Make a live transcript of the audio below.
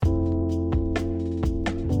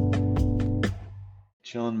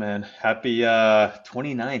Chilling, man. Happy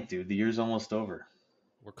 29th, dude. The year's almost over.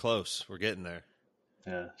 We're close. We're getting there.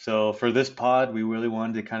 Yeah. So for this pod, we really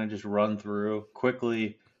wanted to kind of just run through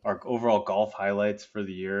quickly our overall golf highlights for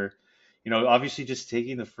the year. Obviously just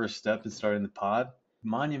taking the first step and starting the pod,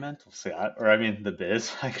 monumental, Scott. Or I mean the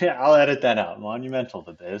biz. I'll edit that out. Monumental,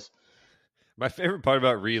 the biz. My favorite part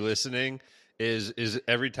about re-listening is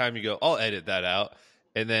every time you go, I'll edit that out,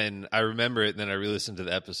 and then I remember it, and then I re-listen to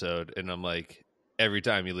the episode, and I'm like, every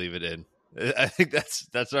time you leave it in. I think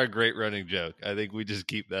that's our great running joke. I think we just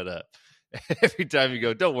keep that up. Every time you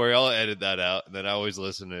go, don't worry, I'll edit that out, and then I always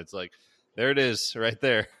listen, and it's like, there it is, right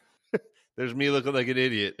there. There's me looking like an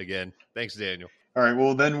idiot again. Thanks, Daniel. All right,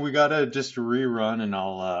 well then we gotta just rerun, and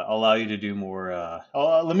I'll allow you to do more.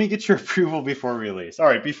 Let me get your approval before release. All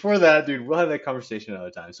right, before that, dude, we'll have that conversation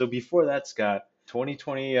another time. So before that, Scott,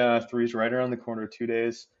 2023 is right around the corner, 2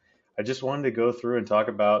 days. I just wanted to go through and talk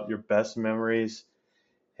about your best memories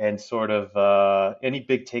and sort of any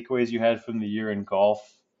big takeaways you had from the year in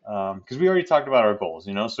golf. Because we already talked about our goals,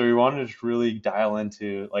 so we wanted to just really dial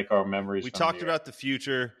into like our memories We from the talked year. about the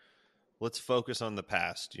future. Let's focus on the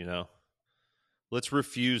past, Let's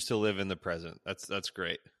refuse to live in the present. That's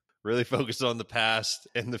great. Really focus on the past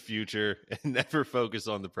and the future and never focus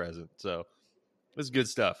on the present. So it's good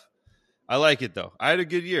stuff. I like it though. I had a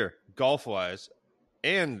good year golf wise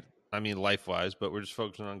and I mean life wise, but we're just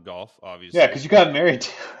focusing on golf, Yeah, obviously. because you got married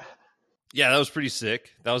too. Yeah, that was pretty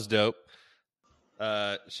sick. That was dope.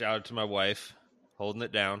 Shout out to my wife holding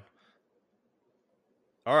it down.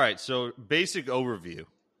 All right, so basic overview.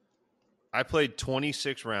 I played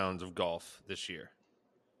 26 rounds of golf this year.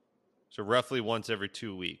 So roughly once every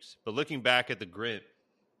 2 weeks. But looking back at the Grint,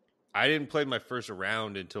 I didn't play my first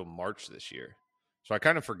round until March this year. So I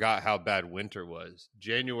kind of forgot how bad winter was.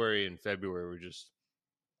 January and February were just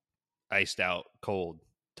iced out, cold,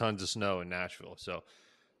 tons of snow in Nashville. So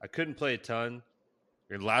I couldn't play a ton.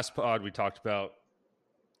 In last pod, we talked about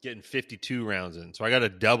getting 52 rounds in. So I got to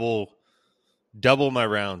double my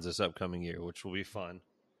rounds this upcoming year, which will be fun.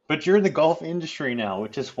 But you're in the golf industry now,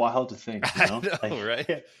 which is wild to think, I know, right?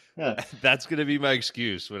 Yeah, yeah. That's going to be my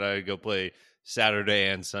excuse when I go play Saturday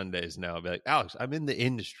and Sundays now. I'll be like, Alex, I'm in the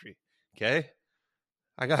industry, okay?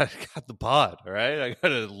 I got the pod, all right? I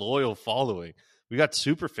got a loyal following. We got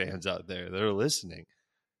super fans out there that are listening.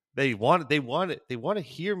 They want to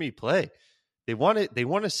hear me play. They want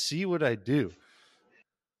to see what I do.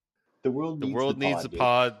 The world The needs the world needs pod, the dude.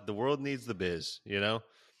 pod. The world needs the biz,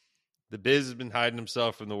 The biz has been hiding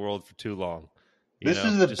himself from the world for too long. This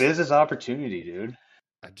is a business opportunity, dude.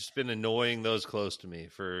 I've just been annoying those close to me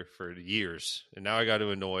for years, and now I got to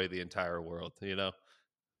annoy the entire world.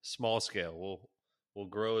 Small scale. We'll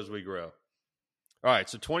grow as we grow. All right,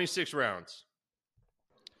 so 26 rounds,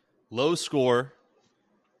 low score,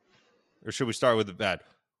 or should we start with the bad?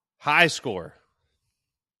 High score.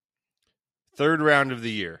 Third round of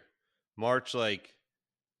the year, March 5th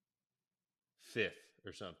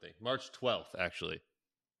or something. March 12th, actually.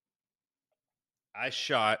 I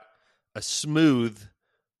shot a smooth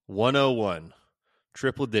 101,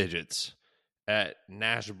 triple digits, at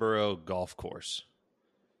Nashboro Golf Course.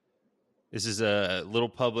 This is a little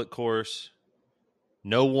public course,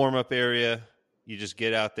 no warm-up area. You just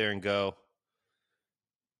get out there and go.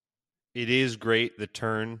 It is great, the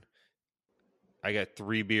turn. I got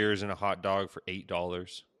 3 beers and a hot dog for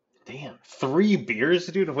 $8. Damn, 3 beers,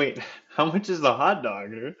 dude. Wait, how much is the hot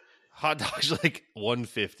dog, dude? Hot dogs like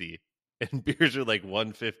 $150, and beers are like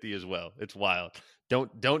 $150 as well. It's wild.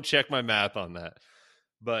 Don't check my math on that.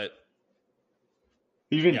 But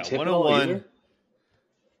You didn't tip at all 101. either?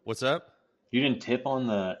 What's up? You didn't tip on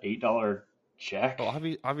the $8 check? Oh,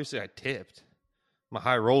 obviously I tipped. I'm a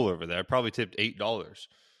high roller over there. I probably tipped $8.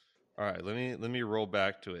 All right, let me roll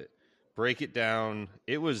back to it. Break it down.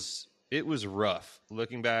 It was rough.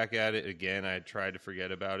 Looking back at it again, I tried to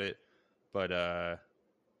forget about it, but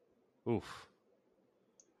oof.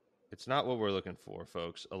 It's not what we're looking for,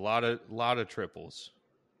 folks. A lot of triples.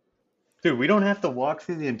 Dude, we don't have to walk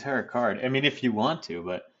through the entire card. I mean, if you want to,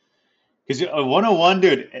 but because a 101,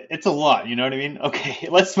 dude, it's a lot. You know what I mean? Okay,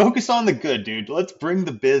 let's focus on the good, dude. Let's bring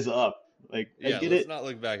the biz up. Like, I Yeah, get let's it. not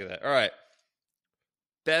look back at that. All right.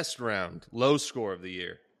 Best round, low score of the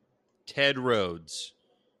year. Ted Rhodes,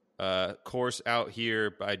 course out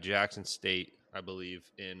here by Jackson State, I believe,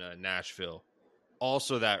 in Nashville.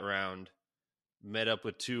 Also that round, met up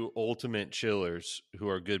with 2 ultimate chillers who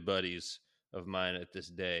are good buddies of mine at this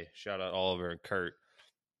day. Shout out Oliver and Kurt.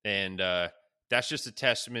 And that's just a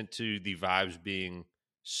testament to the vibes being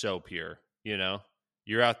so pure.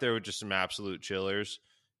 You're out there with just some absolute chillers.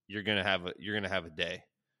 You're gonna have a day.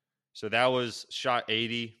 So that was shot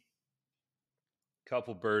 80.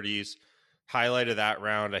 couple birdies. Highlight of that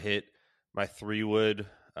round, I hit my 3-wood,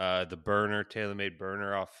 the burner, TaylorMade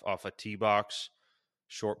burner off a tee box.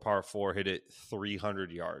 Short par 4, hit it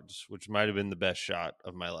 300 yards, which might have been the best shot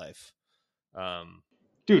of my life.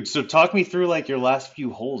 Dude, so talk me through like your last few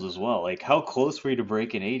holes as well. Like how close were you to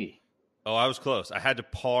breaking 80? Oh, I was close. I had to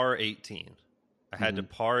par 18. Hmm.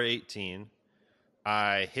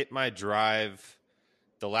 I hit my drive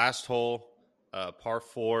the last hole, par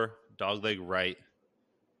 4, dogleg right.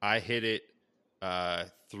 I hit it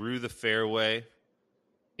through the fairway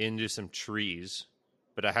into some trees,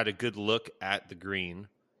 but I had a good look at the green.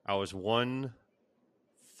 I was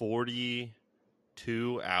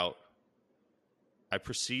 142 out. I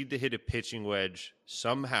proceed to hit a pitching wedge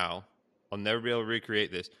somehow. I'll never be able to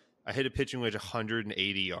recreate this. I hit a pitching wedge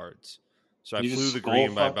 180 yards. So I You flew just the skull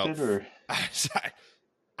green by fucked about. it, or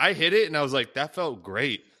I hit it and I was like, that felt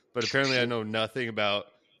great. But apparently I know nothing about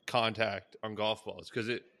contact on golf balls because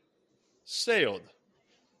it sailed.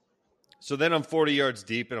 So then I'm 40 yards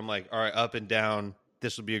deep and I'm like, all right, up and down.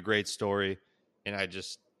 This will be a great story. And I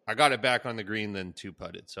got it back on the green, then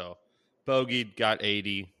 2-putted. So bogeyed, got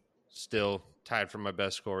 80, still tied for my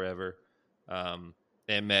best score ever. And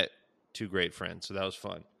met 2 great friends. So that was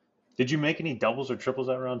fun. did you make any doubles or triples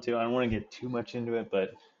that round too? I don't want to get too much into it,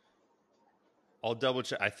 but I'll double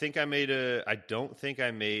check. I don't think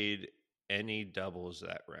I made any doubles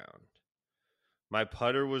that round. My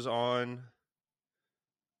putter was on.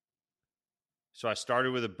 So I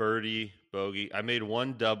started with a birdie, bogey. I made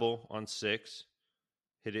 1 double on 6,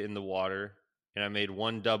 hit it in the water. And I made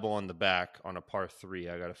 1 double on the back on a par 3.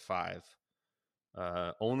 I got a 5.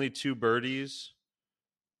 Only 2 birdies,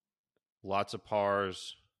 lots of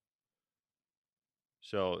pars.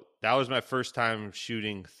 So that was my first time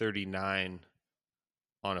shooting 39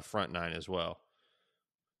 on a front 9 as well.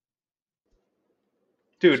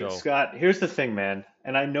 dude, So Scott, here's the thing, man.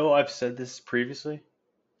 And I know I've said this previously.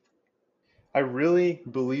 I really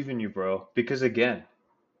believe in you, bro, because again,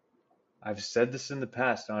 I've said this in the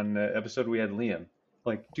past on the episode we had Liam.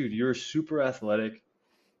 Like, dude, you're super athletic.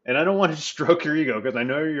 And I don't want to stroke your ego because I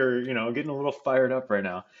know you're, getting a little fired up right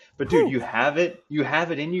now. But dude, whew, you have it. You have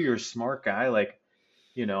it in you. You're a smart guy. Like,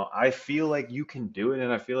 I feel like you can do it,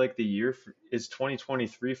 and I feel like the year is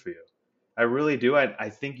 2023 for you. I really do. I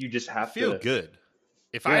think you just I have feel to. good.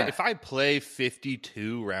 Yeah. If I play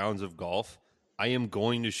 52 rounds of golf, I am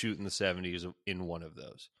going to shoot in the 70s in one of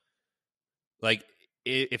those. Like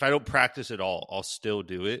if I don't practice at all, I'll still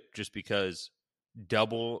do it just because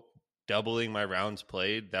doubling my rounds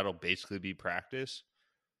played, that'll basically be practice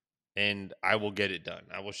and I will get it done.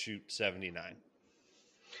 I will shoot 79.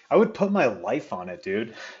 I would put my life on it,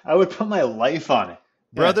 dude. I would put my life on it.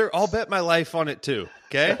 Yeah. Brother, I'll bet my life on it too,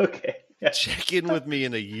 okay? Okay. Yeah. Check in with me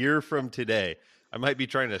in a year from today. I might be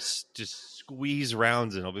trying to just squeeze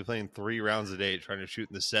rounds in. I'll be playing 3 rounds a day, trying to shoot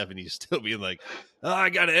in the 70s, still being like, oh, I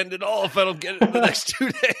got to end it all if I don't get it in the next 2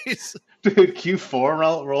 days. Dude,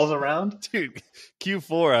 Q4 rolls around. Dude,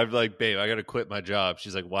 Q4, I'm like, babe, I got to quit my job.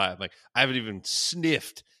 She's like, why? I'm like, I haven't even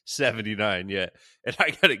sniffed 79 yet. And I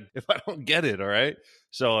got to, if I don't get it, all right?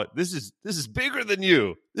 So this is bigger than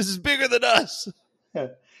you. This is bigger than us. Yeah.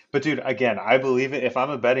 But dude, again, I believe it. If I'm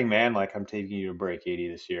a betting man, like I'm taking you to break 80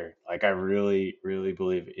 this year. Like I really, really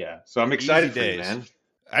believe it. Yeah. So I'm Easy excited for you, days. man.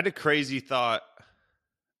 I had a crazy thought.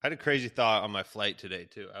 On my flight today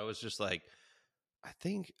too. I was just like, I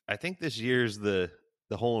think this year's the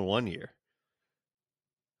hole in one year.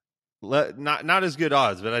 Not as good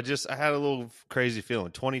odds, but I had a little crazy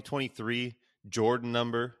feeling. 2023 Jordan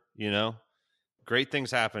number, great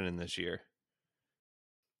things happen in this year.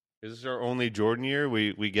 Is this our only Jordan year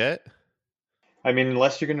we get? I mean,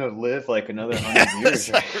 unless you're gonna live like another Yeah, 100 years, let's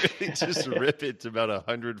not really just right? rip it to about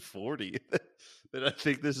 140. Then I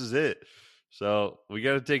think this is it. So we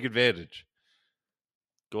got to take advantage.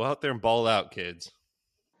 Go out there and ball out, kids.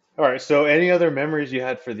 All right. So, any other memories you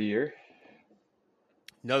had for the year?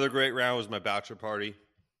 Another great round was my bachelor party.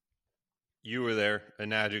 You were there, in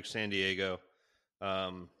Natick, San Diego.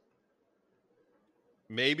 Um,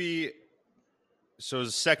 maybe so. It was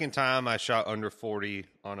the second time I shot under 40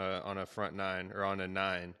 on a front 9 or on a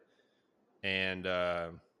 9, and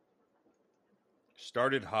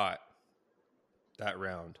started hot that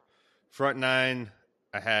round. Front 9,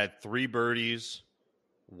 I had 3 birdies,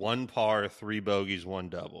 1 par, 3 bogeys, 1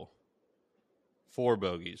 double, 4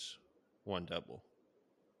 bogeys, 1 double.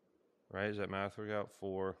 Right? Does that math work out?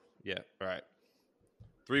 4. Yeah. All right.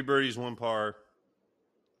 3 birdies, 1 par,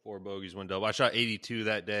 4 bogeys, 1 double. I shot 82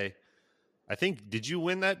 that day. I think, did you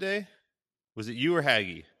win that day? Was it you or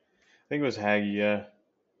Haggy? I think it was Haggy. Yeah.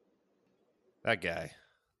 That guy.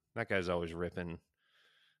 That guy's always ripping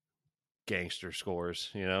gangster scores,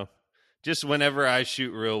 you know. Just whenever I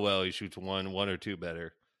shoot real well, he shoots one or two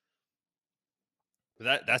better.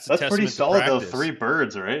 But that's a That's pretty testament to solid though. practice. 3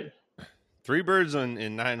 birds, right? 3 birds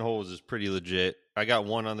in 9 holes is pretty legit. I got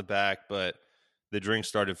one on the back, but the drink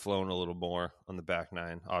started flowing a little more on the back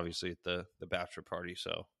 9, obviously at the bachelor party.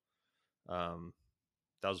 So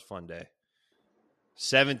that was a fun day.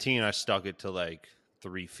 17, I stuck it to like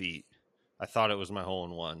 3 feet. I thought it was my hole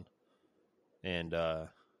in one, and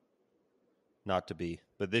not to be.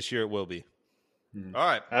 But this year it will be. All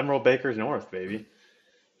right. Admiral Baker's North, baby,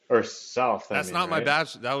 or South. I That's mean, not my right?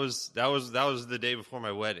 bachelor. That was the day before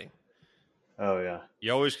my wedding. Oh yeah,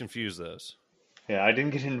 You always confuse those. yeah. I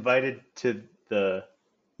didn't get invited to the.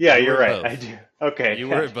 Yeah, You were you're at right. I both. do. Okay, You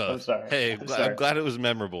were at I'm both. sorry. Hey, I'm I'm sorry. glad it was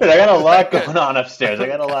memorable. Dude, I got a lot Good. going on upstairs. I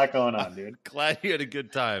got a I'm lot going on, dude. glad you had a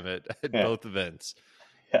good time at Yeah. both events.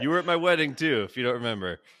 Yeah. You were at my wedding too, if you don't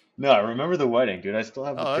remember. No, I remember the wedding, dude. I still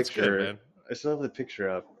have the Oh, that's good, picture. man. I still have the picture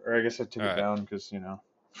up, or I guess I took All it right. down because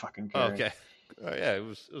fucking Oh, Carrie. okay. Oh, yeah, it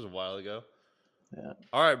was a while ago. Yeah.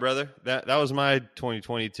 All right, brother. That was my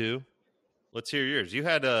 2022. Let's hear yours. You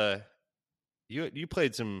had you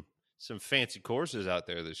played some fancy courses out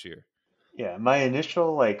there this year. Yeah, my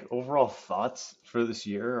initial like overall thoughts for this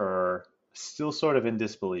year are still sort of in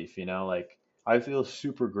disbelief, like I feel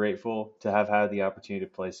super grateful to have had the opportunity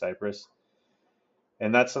to play Cypress.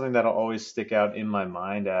 And that's something that'll always stick out in my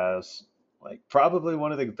mind as like probably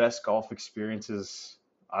one of the best golf experiences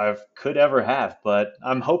I've could ever have. But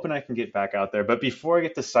I'm hoping I can get back out there. But before I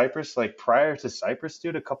get to Cypress, like prior to Cypress,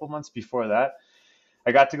 dude, a couple months before that,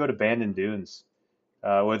 I got to go to Bandon Dunes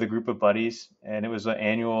with a group of buddies, and it was an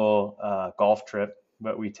annual golf trip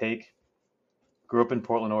that we take. Grew up in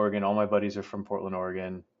Portland, Oregon. All my buddies are from Portland,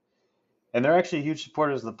 Oregon, and they're actually huge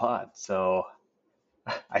supporters of the pod. So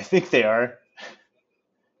I think they are.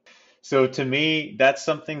 So to me, that's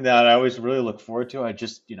something that I always really look forward to. I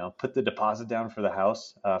just, put the deposit down for the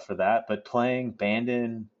house for that. But playing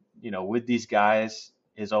Bandon, with these guys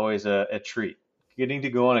is always a treat. Getting to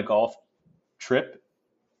go on a golf trip,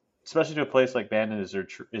 especially to a place like Bandon, is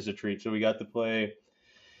a treat. So we got to play.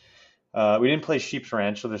 We didn't play Sheep's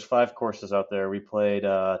Ranch, so there's 5 courses out there. We played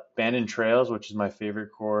Bandon Trails, which is my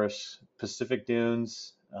favorite course, Pacific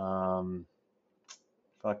Dunes,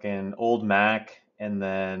 fucking Old Mac, and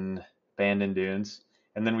then Bandon Dunes.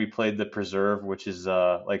 And then we played the Preserve, which is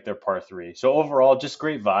like their par 3. So overall, just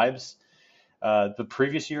great vibes. The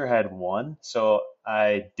previous year I had won, so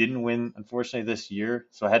I didn't win, unfortunately, this year.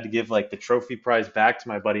 So I had to give like the trophy prize back to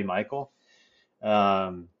my buddy Michael.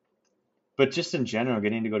 But just in general,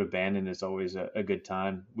 getting to go to Bandon is always a good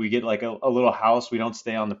time. We get like a little house. We don't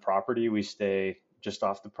stay on the property. We stay just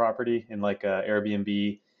off the property in like a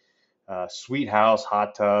Airbnb, sweet house,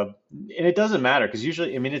 hot tub. And it doesn't matter because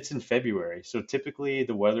usually, I mean, it's in February. So typically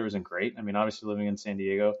the weather isn't great. I mean, obviously living in San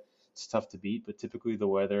Diego, it's tough to beat, but typically the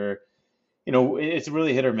weather, it's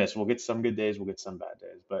really hit or miss. We'll get some good days, we'll get some bad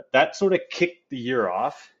days. But that sort of kicked the year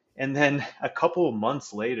off. And then a couple of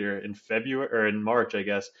months later in February or in March, I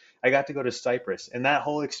guess, I got to go to Cyprus. And that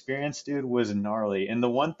whole experience, dude, was gnarly. And the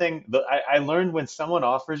one thing that I learned when someone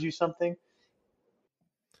offers you something.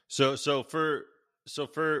 So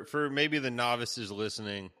for maybe the novices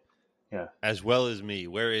listening, Yeah. as well as me,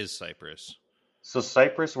 where is Cypress? So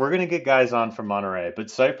Cyprus, we're gonna get guys on from Monterey,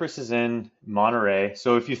 but Cyprus is in Monterey.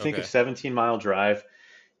 So if you think of Okay. 17-mile drive,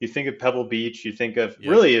 you think of Pebble Beach, you think of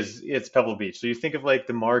Yep. it's Pebble Beach. So you think of like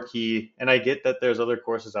the marquee, and I get that there's other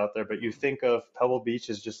courses out there, but you think of Pebble Beach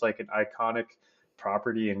as just like an iconic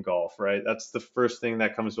property in golf, right? That's the first thing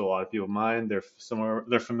that comes to a lot of people's mind. They're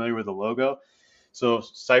familiar with the logo. So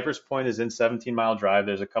Cypress Point is in 17-mile drive.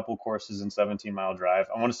 There's a couple courses in 17-mile drive.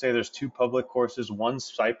 I want to say there's 2 public courses. One's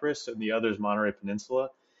Cypress and the other's Monterey Peninsula.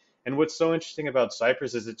 And what's so interesting about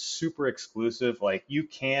Cypress is it's super exclusive. Like you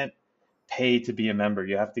can't pay to be a member.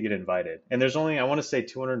 You have to get invited. And there's only, I want to say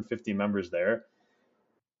 250 members there.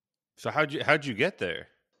 So how'd you get there?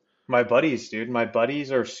 My buddies, dude, my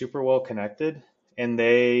buddies are super well connected and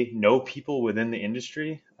they know people within the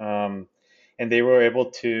industry. And they were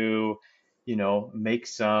able to, make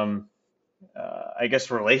some, I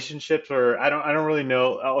guess relationships, or I don't really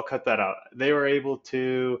know. I'll cut that out. They were able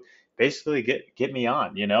to basically get me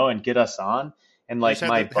on, and get us on. And You just like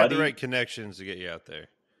my had the right buddy, connections to get you out there.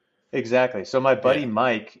 exactly. So my buddy Yeah.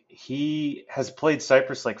 Mike, he has played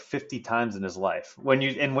Cypress like 50 times in his life. When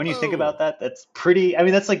you think Whoa. about that, that's pretty. I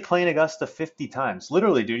mean, that's like playing Augusta 50 times.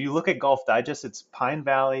 Literally, dude. You look at Golf Digest, it's Pine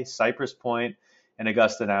Valley, Cypress Point, and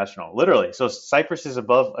Augusta National. Literally. So Cypress is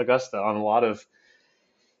above Augusta on a lot of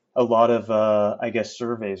a lot of I guess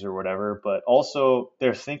surveys or whatever, but also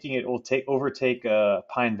they're thinking it will take overtake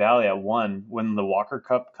Pine Valley at one when the Walker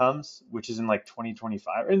Cup comes, which is in like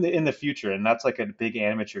 2025 or in the future, and that's like a big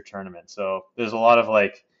amateur tournament. So there's a lot of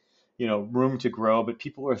like room to grow, but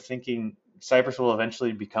people are thinking Cypress will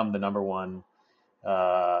eventually become the number one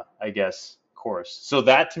I guess course. So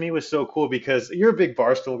that to me was so cool because you're a big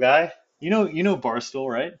Barstool guy. You know Barstool,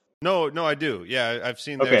 right? No, no, I do. Yeah, I've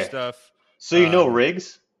seen their Okay. stuff. So you know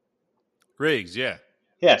Riggs? Riggs, yeah.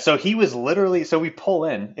 Yeah, so he was literally, so we pull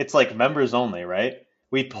in, it's like members only, right?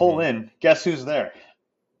 We pull Hmm. in, guess who's there?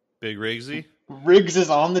 Big Riggsy. Riggs is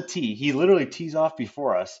on the tee. He literally tees off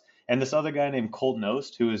before us. And this other guy named Colt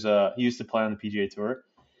Knost, who is he used to play on the PGA Tour.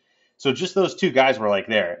 So just those two guys were like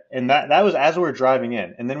there. And that was as we were driving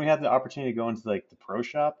in. And then we had the opportunity to go into like the pro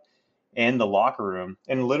shop and the locker room.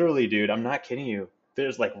 And literally, dude, I'm not kidding you.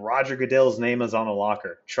 There's like Roger Goodell's name is on a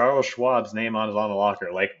locker. Charles Schwab's name is on a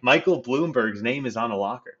locker. Like Michael Bloomberg's name is on a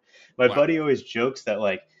locker. My Wow. buddy always jokes that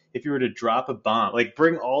like if you were to drop a bomb, like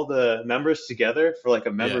bring all the members together for like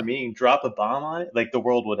a member Yeah. meeting, drop a bomb on it, like the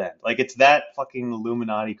world would end. Like it's that fucking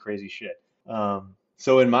Illuminati crazy shit.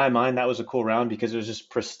 So in my mind, that was a cool round because it was just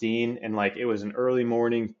pristine and like it was an early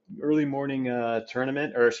morning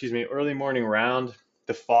tournament, or excuse me, early morning round.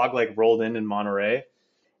 The fog like rolled in Monterey,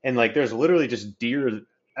 and like there's literally just deer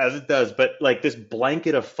as it does, but like this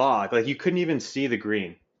blanket of fog, like you couldn't even see the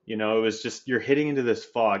green. It was just you're hitting into this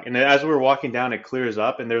fog, and then as we were walking down, it clears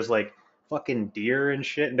up, and there's like fucking deer and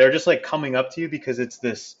shit, and they're just like coming up to you because it's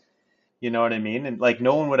this. You know what I mean? And like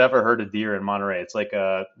no one would ever hurt a deer in Monterey. It's like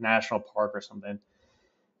a national park or something.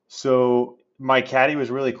 So my caddy was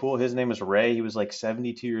really cool. His name was Ray. He was like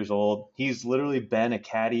 72 years old. He's literally been a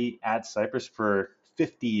caddy at Cypress for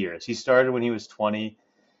 50 years. He started when he was 20.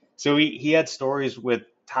 So he had stories with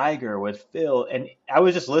Tiger, with Phil, and I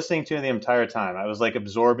was just listening to him the entire time. I was like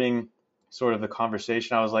absorbing sort of the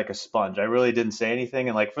conversation. I was like a sponge. I really didn't say anything.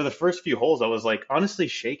 And like for the first few holes, I was like honestly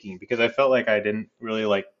shaking because I felt like I didn't really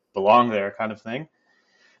like belong there kind of thing.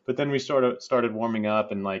 But then we sort of started warming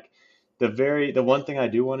up, and like the one thing I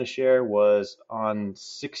do want to share was on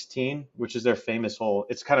 16, which is their famous hole.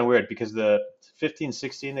 It's kind of weird because the 15,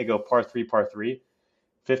 16 they go par three, par three.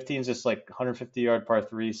 15 is just like 150-yard par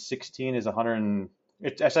three. 16 is 100.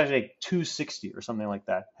 It's actually like 260 or something like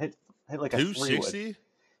that. Hit like a three wood. 260?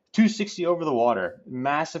 260 over the water.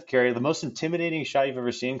 Massive carry. The most intimidating shot you've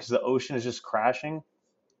ever seen because the ocean is just crashing.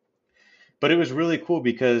 But it was really cool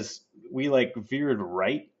because we like veered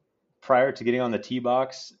right prior to getting on the tee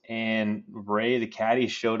box, and Ray, the caddy,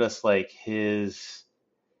 showed us like his.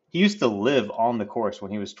 He used to live on the course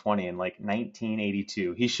when he was 20 in like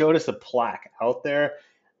 1982. He showed us a plaque out there,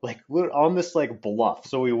 like on this like bluff.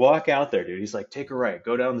 So we walk out there, dude. He's like, take a right,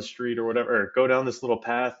 go down the street or whatever, or go down this little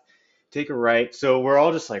path, take a right. So we're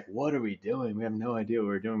all just like, what are we doing? We have no idea what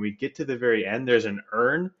we're doing. We get to the very end. There's an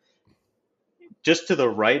urn just to the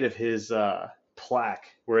right of his plaque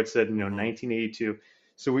where it said, Hmm. 1982.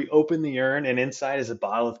 So we open the urn, and inside is a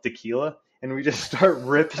bottle of tequila, and we just start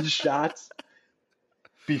ripping shots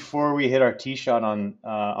before we hit our tee shot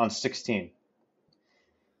on 16.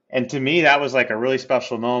 And to me, that was like a really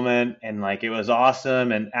special moment, and like it was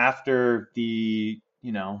awesome. And after the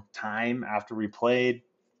time after we played,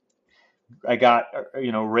 I got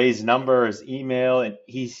Ray's number, his email, and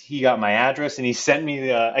he got my address, and he sent me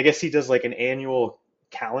the. I guess he does like an annual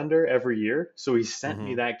calendar every year, so he sent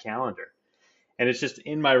me Hmm. that calendar, and it's just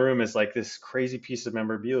in my room as like this crazy piece of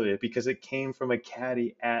memorabilia because it came from a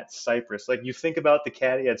caddy at Cypress. Like you think about the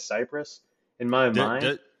caddy at Cypress, in my Do, mind,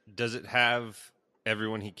 do, does it have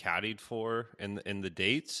everyone he caddied for in the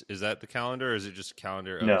dates? Is that the calendar, or is it just a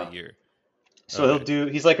calendar of the no. year? So Okay.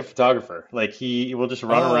 he's like a photographer. Like he will just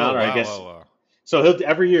run Oh, around, or I wow, guess wow, wow. so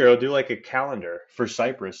every year he'll do like a calendar for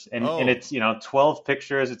Cyprus, and Oh, it's 12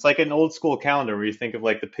 pictures. It's like an old school calendar where you think of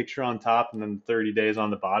like the picture on top and then 30 days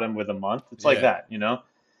on the bottom with a month. It's like yeah. that.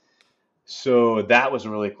 So that was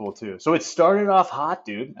really cool too. So it started off hot,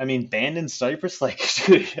 dude. I mean, Bandon Cyprus, like,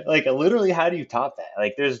 dude, like literally, how do you top that?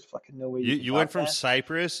 Like, there's fucking no way you can You went top from that.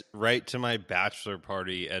 Cyprus right to my bachelor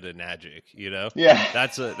party at a Nagic, you know? Yeah.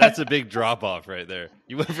 That's a big drop off right there.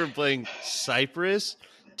 You went from playing Cyprus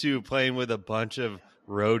to playing with a bunch of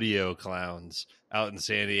rodeo clowns out in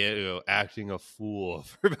San Diego acting a fool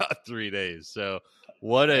for about 3 days. So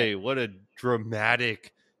what a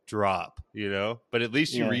dramatic drop, you know? But at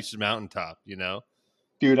least you Yeah. reached the mountaintop, you know?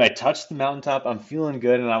 Dude, I touched the mountaintop. I'm feeling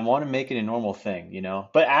good, and I want to make it a normal thing.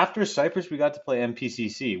 But after Cyprus, we got to play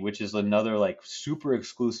MPCC, which is another like super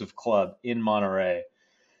exclusive club in Monterey.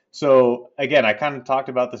 So again, I kind of talked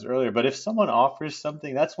about this earlier, but if someone offers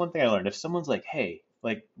something, that's one thing I learned. If someone's like, "Hey,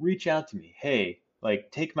 like reach out to me. Hey,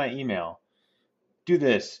 like take my email, do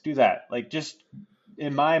this, do that. Like just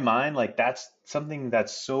in my mind, like that's something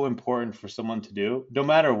that's so important for someone to do, no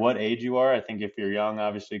matter what age you are. I think if you're young,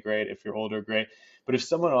 obviously great. If you're older, great. But if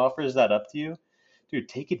someone offers that up to you, dude,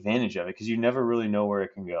 take advantage of it because you never really know where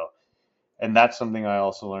it can go. And that's something I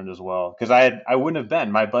also learned as well. Because I wouldn't have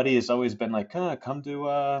been. My buddy has always been like, come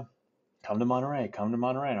to Monterey, come to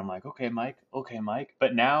Monterey. And I'm like, okay, Mike.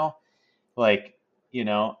 But now, like,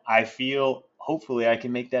 I feel hopefully I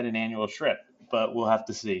can make that an annual trip, but we'll have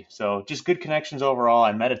to see. So just good connections overall.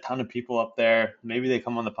 I met a ton of people up there. Maybe they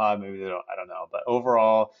come on the pod, maybe they don't. I don't know. But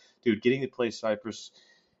overall, dude, getting to play Cypress.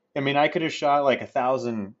 I mean, I could have shot like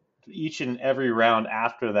 1,000 each and every round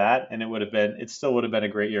after that, and it still would have been a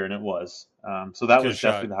great year, and it was. So that Could have was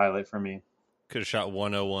shot definitely the highlight for me.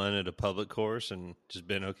 101 at a public course and just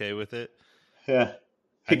been okay with it. Yeah,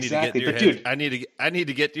 I need to get exactly. to your But head. dude, I need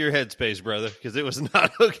to get to your headspace, brother, because it was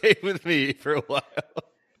not okay with me for a while.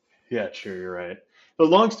 yeah, sure, you're right. But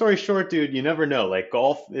long story short, dude, you never know. Like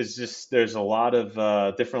golf is just there's a lot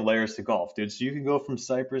of different layers to golf, dude. So you can go from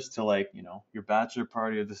Cypress to like, your bachelor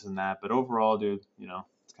party or this and that. But overall, dude,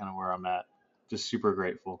 it's kind of where I'm at. Just super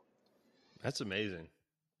grateful. That's amazing.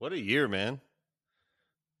 What a year, man.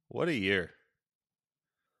 What a year.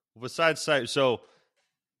 Besides sight, so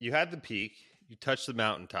you had the peak, you touched the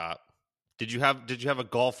mountaintop. Did you have a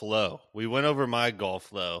golf low? We went over my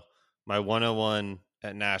golf low, my 101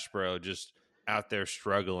 at Nashboro, just out there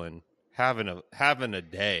struggling, having a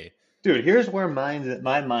day. Dude, here's where my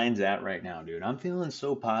mind's at right now, dude. I'm feeling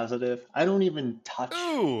so positive. I don't even touch the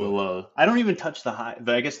Ooh, low. I don't even touch the high.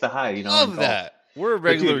 I guess the high, in love golf. that. We're a But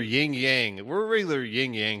regular dude, yin yang. We're a regular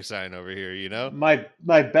yin yang sign over here, you know? my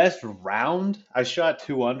best round, I shot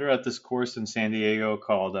 2 under at this course in San Diego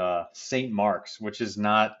called St. Mark's, which is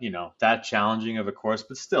not, that challenging of a course,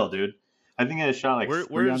 but still, dude. I think I shot like Where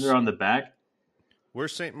 3 under on the back.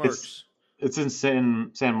 where's St. It's Mark's? it's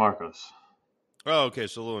in San Marcos. Oh, okay,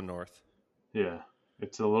 so a little north. Yeah,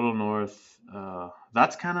 it's a little north.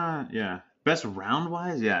 That's kind of yeah. Best round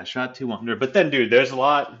wise, yeah, I shot 2 under. But then, dude, there's a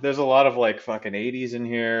lot of like fucking 80s in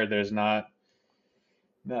here. There's not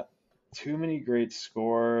too many great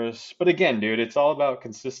scores. But again, dude, it's all about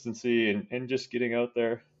consistency and just getting out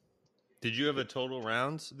there. Did you have a total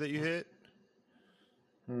rounds that you hit?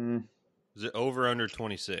 Hmm, Is it over under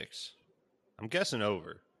 26? I'm guessing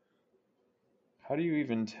over. how do you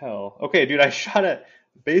even tell? Okay, dude, I shot it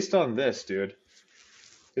based on this, dude.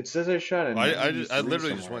 It says I shot a I 93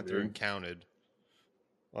 literally just somewhere, went through and dude. counted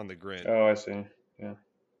on the grid. Oh, I see. Yeah,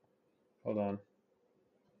 hold on.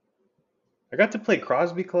 I got to play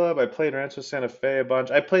Crosby Club. I played Rancho Santa Fe a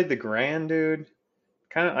bunch. I played the Grand, dude.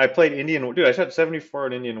 I played Indian. Dude, I shot 74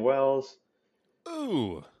 at Indian Wells.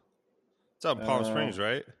 Ooh, it's out in Palm Uh, Springs,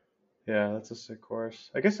 right? yeah, that's a sick course.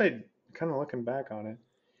 I guess I kind of looking back on it.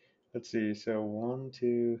 Let's see. So one,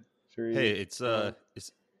 two, Hey, three, four.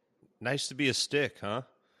 it's nice to be a stick, huh?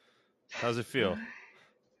 How's it feel?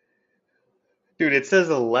 Dude, it says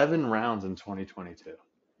 11 rounds in 2022,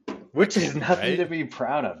 That which is can't be nothing to right. be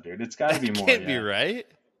proud of, dude. It's got to be That more. can't be Yeah, right.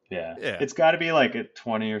 yeah. Yeah. It's got to be like at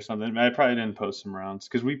 20 or something. I probably didn't post some rounds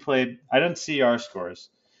because we played. I didn't see our scores,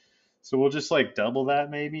 so we'll just like double that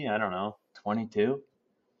maybe. I don't know, 22.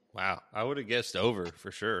 Wow. I would have guessed over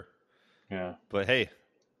for sure. Yeah. But hey,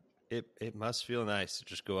 it must feel nice to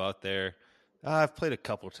just go out there. I've played a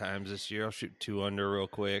couple times this year. I'll shoot 2 under real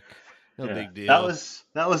quick. No Yeah, big that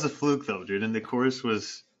deal. was a fluke though, dude. And the course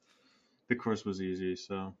was easy.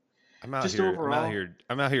 So I'm out just here. I'm out overall, here.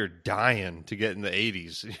 I'm out here dying to get in the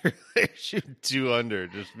 80s. You're like shooting 2 under,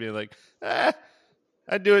 just being like,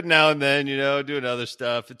 I do it now and then. Doing other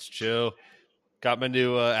stuff. It's chill. Got my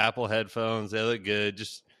new Apple headphones. They look good.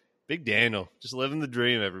 Just Big Daniel, just living the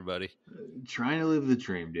dream. Everybody. trying to live the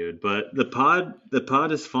dream, dude. But the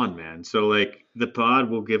pod is fun, man. So like the pod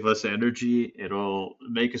will give us energy. It'll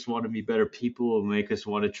make us want to be better people. It'll make us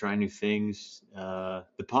want to try new things. The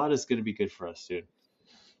pod is gonna be good for us, dude.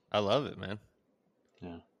 I love it, man. Yeah.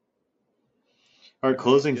 All right, That's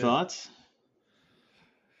closing good. thoughts.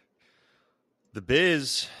 The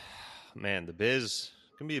biz, man, the biz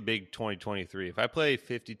can be a big 2023. If I play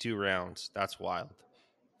 52 rounds, that's wild. Hmm.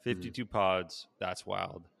 52 pods, that's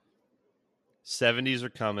wild. 70s are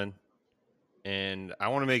coming, and I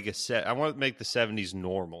want to make a set. I want to make the 70s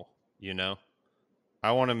normal. You know,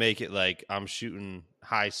 I want to make it like I'm shooting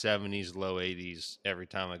high 70s, low 80s every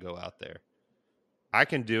time I go out there. I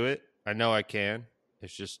can do it. I know I can.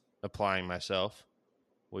 It's just applying myself,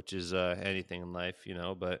 which is anything in life,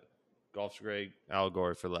 But golf's a great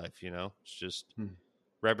allegory for life. It's just Hmm.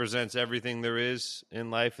 represents everything there is in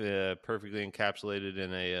life, perfectly encapsulated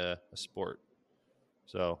in a sport.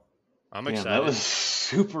 So I'm Damn, that excited. was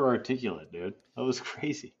super articulate, dude. That was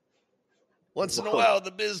crazy. Once in a Whoa. while,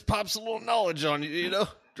 the biz pops a little knowledge on you.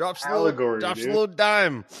 Drops Allegory, a dude. little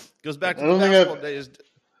dime. Goes I back to the don't think basketball I've days.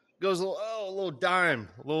 Goes a little dime,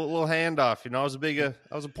 little handoff.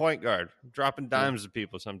 I was a point guard, dropping yeah. dimes to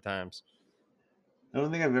people sometimes. I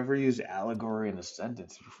don't think I've ever used allegory in a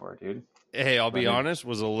sentence before, dude. Hey, I'll But be honest,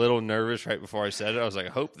 was a little nervous right before I said it. I was like,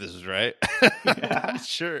 I hope this is right. I'm yeah. not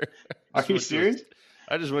sure. Are you serious?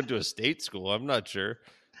 I just went to a state school. I'm not sure.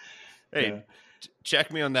 Yeah. Hey,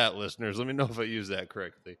 check me on that, listeners. Let me know if I use that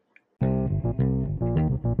correctly.